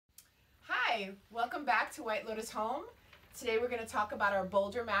Hi, welcome back to White Lotus Home. Today we're going to talk about our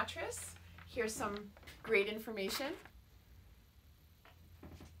Boulder mattress. Here's some great information.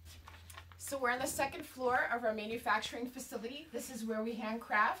 So we're on the second floor of our manufacturing facility. This is where we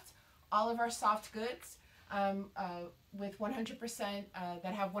handcraft all of our soft goods with 100%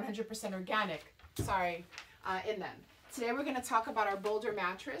 that have 100% organic, in them. Today we're going to talk about our Boulder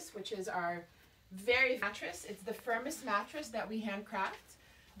mattress, which is our mattress. It's the firmest mattress that we handcraft.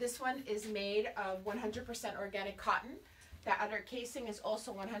 This one is made of 100% organic cotton. The outer casing is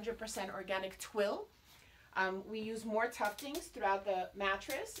also 100% organic twill. We use more tuftings throughout the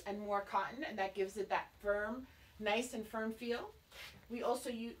mattress and more cotton, and that gives it that firm, nice and firm feel. We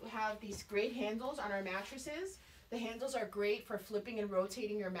also have these great handles on our mattresses. The handles are great for flipping and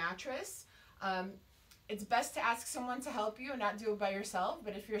rotating your mattress. It's best to ask someone to help you and not do it by yourself,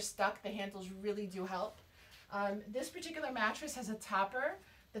 but if you're stuck, the handles really do help. This particular mattress has a topper.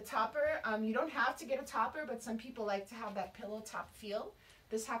 The topper, you don't have to get a topper, but some people like to have that pillow top feel.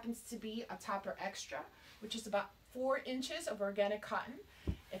 This happens to be a topper extra, which is about 4 inches of organic cotton.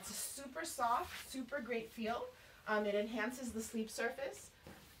 It's a super soft, super great feel. It enhances the sleep surface.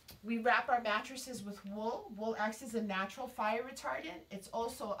 We wrap our mattresses with wool. Wool acts as a natural fire retardant. It's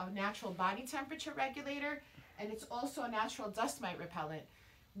also a natural body temperature regulator, and it's also a natural dust mite repellent.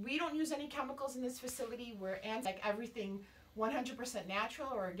 We don't use any chemicals in this facility. We're everything 100% natural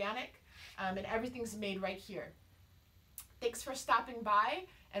or organic, and everything's made right here. Thanks for stopping by,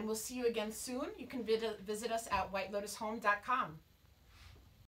 and we'll see you again soon. You can visit us at whitelotushome.com.